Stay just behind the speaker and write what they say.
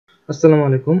Assalamu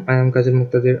alaikum, I am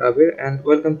Almuqtadir Abir and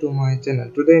welcome to my channel.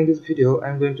 Today in this video I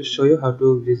am going to show you how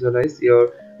to visualize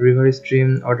your river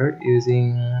stream order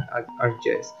using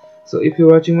ArcGIS. So if you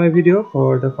are watching my video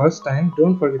for the first time,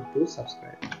 don't forget to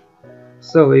subscribe.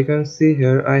 So you can see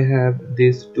here I have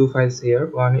these two files here.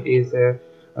 One is a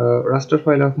raster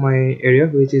file of my area,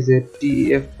 which is a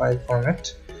TEF file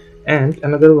format, and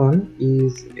another one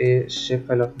is a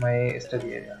shapefile of my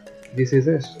study area. This is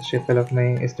a shapefile of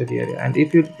my study area, and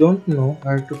if you don't know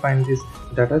where to find this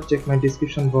data, check my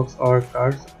description box or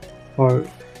cards for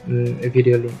a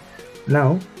video link.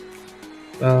 Now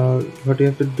what you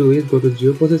have to do is go to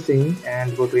geoprocessing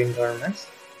and go to environments,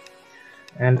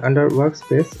 and under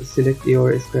workspace select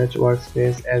your scratch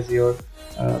workspace as your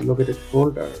located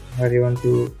folder where you want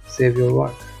to save your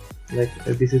work. Like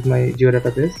this is my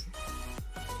geodatabase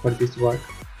for this work.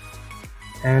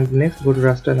 And next go to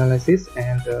raster analysis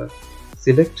and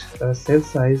select cell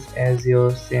size as your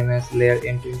same as layer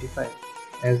N25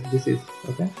 as this is.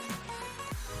 Okay,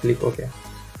 click OK.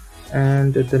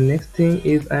 And the next thing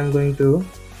is I'm going to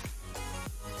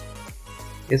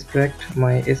extract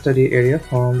my study area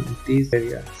from this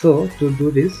area. So to do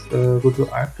this, go to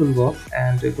Arc toolbox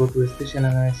and go to Spatial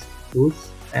Analysis tools,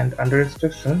 and under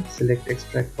extraction select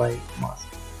extract by mask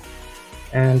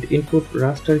and input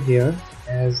raster here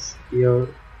as your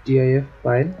TIF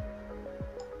file,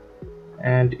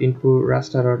 and input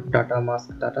raster or data mask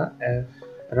data,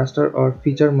 raster or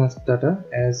feature mask data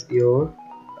as your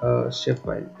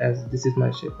shapefile, as this is my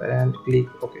shapefile, and click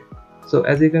OK. So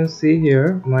as you can see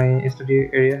here, my study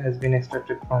area has been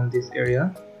extracted from this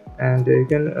area, and you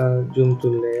can zoom to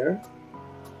layer.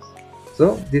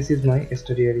 So this is my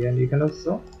study area, and you can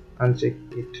also uncheck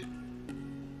it.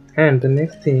 And the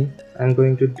next thing I'm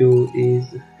going to do is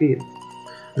fill.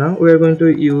 Now we are going to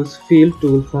use fill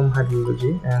tool from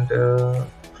hydrology, and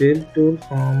fill tool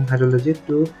from hydrology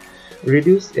to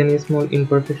reduce any small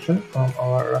imperfection from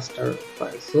our raster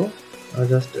file. So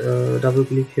just double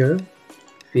click here,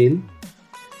 fill,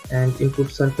 and input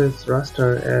surface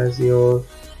raster as your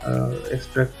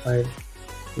extract file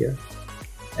here,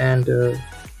 and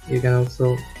you can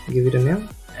also give it a name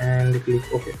and click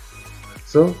OK.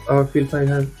 So our fill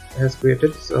file has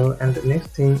created. So and the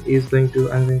next thing is I'm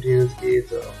going to use is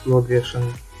flow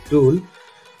direction tool,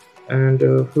 and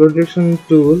flow direction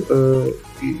tool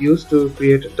used to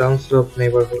create downslope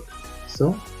neighborhood.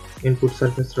 So input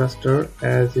surface raster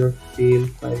as your fill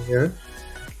file here,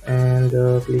 and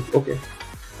click OK.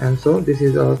 And so this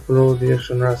is our flow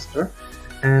direction raster.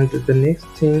 And the next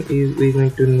thing is we're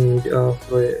going to need a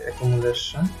flow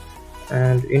accumulation,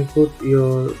 and input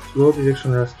your flow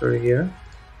direction raster here.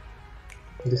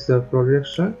 This is a flow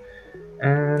direction,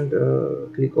 and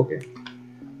click OK.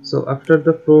 So after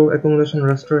the flow accumulation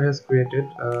raster has created,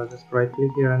 just right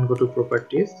click here and go to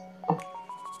properties,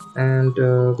 and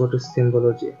go to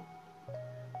symbology,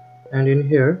 and in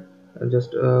here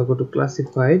just go to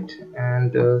classified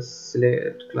and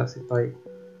select classify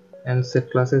and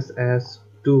set classes as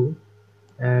 2,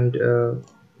 and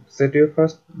set your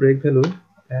first break value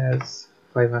as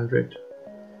 500.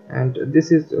 And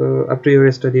this is up to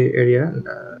your study area,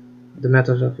 the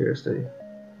method of your study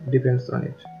depends on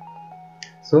it.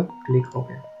 So click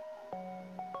OK.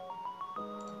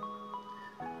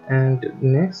 And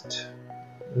next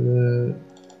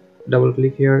double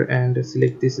click here and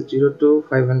select this 0 to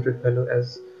 500 value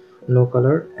as no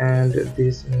color, and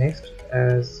this next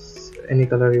as any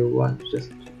color you want,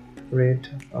 just red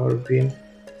or green.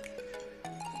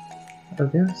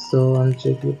 Okay, so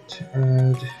uncheck it,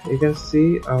 and you can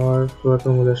see our flow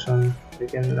accumulation. We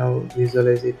can now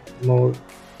visualize it more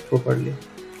properly.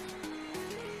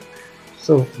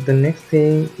 So the next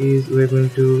thing is we're going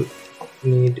to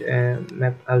need a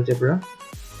map algebra,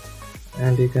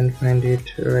 and you can find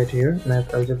it right here,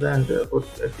 map algebra, and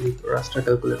click raster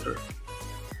calculator,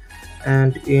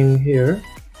 and in here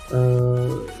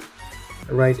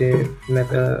write a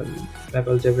map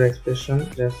algebra expression,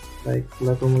 just like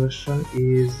flow accumulation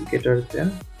is greater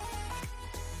than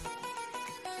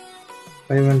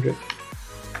 500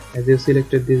 as you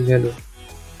selected this value.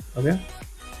 Okay,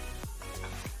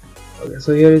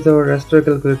 so here is our raster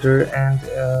calculator, and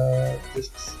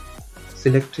just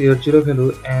select your 0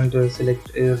 value and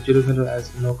select your 0 value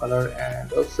as no color,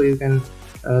 and also you can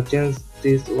change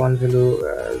this one value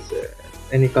as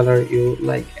any color you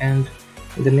like. And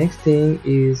the next thing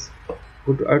is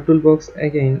go to our toolbox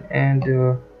again, and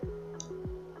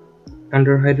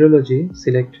under hydrology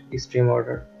select stream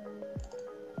order,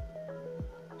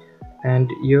 and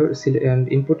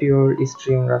input your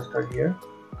stream raster here.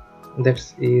 That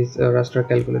is a raster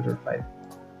calculator file.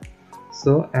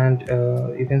 So, and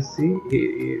you can see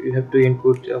you have to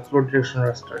input flow direction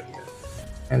raster here,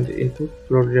 and input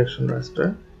flow direction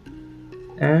raster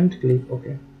and click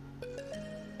OK.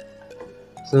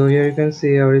 So here you can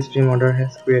see our stream order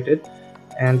has created,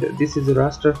 and this is a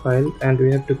raster file and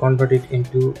we have to convert it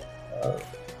into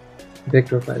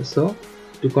vector file. So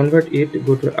to convert it,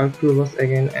 go to Arc Toolbox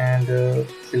again and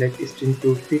select stream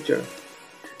to feature,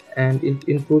 and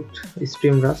input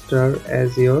stream raster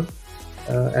as your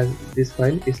as this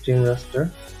file stream raster,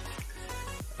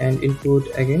 and input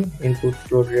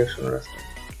flow direction raster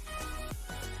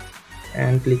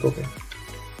and click OK.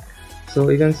 So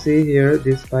you can see here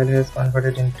this file has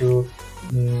converted into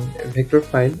vector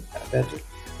file that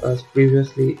was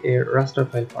previously a raster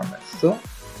file format. So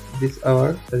this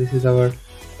is our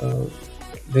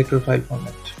vector file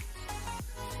format.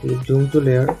 We zoom to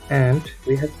layer and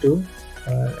we have to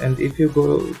and if you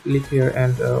go click here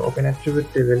and open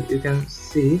attribute table, you can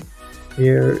see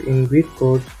here in grid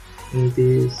code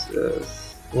these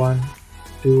 1,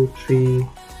 2, 3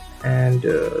 and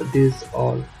these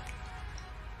all.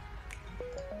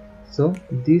 So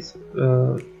these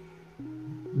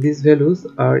values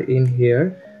are in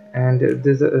here, and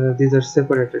these are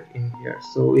separated in here.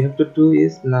 So we have to do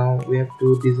is now we have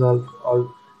to dissolve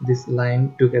all this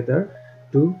line together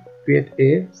to create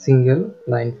a single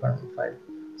line form file.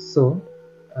 So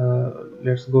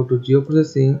let's go to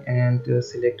geoprocessing and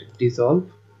select dissolve,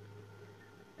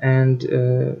 and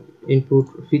input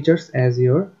features as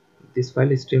your this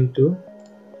file stream to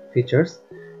features,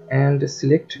 and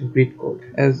select grid code,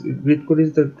 as grid code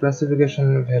is the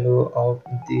classification value of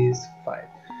this file,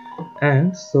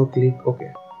 and so click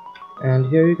OK. And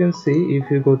here you can see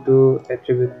if you go to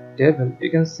attribute table, you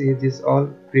can see this all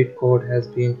grid code has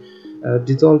been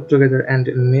dissolved together and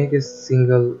make a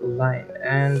single line.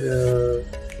 And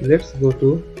let's go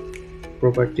to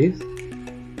properties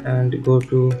and go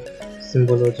to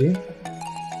symbology.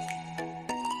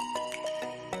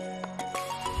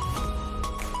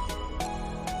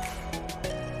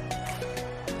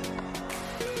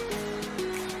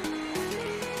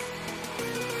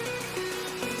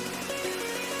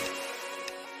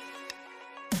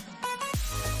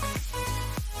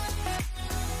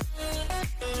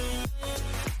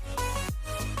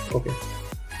 Okay,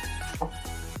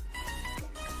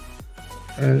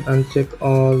 and uncheck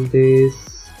all these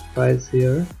files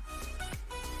here.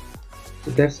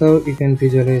 So that's how you can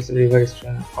visualize river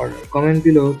stream order. Comment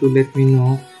below to let me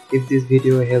know if this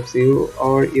video helps you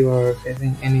or you are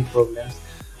facing any problems.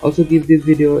 Also give this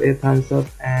video a thumbs up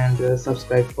and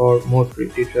subscribe for more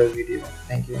tutorial video.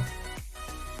 Thank you.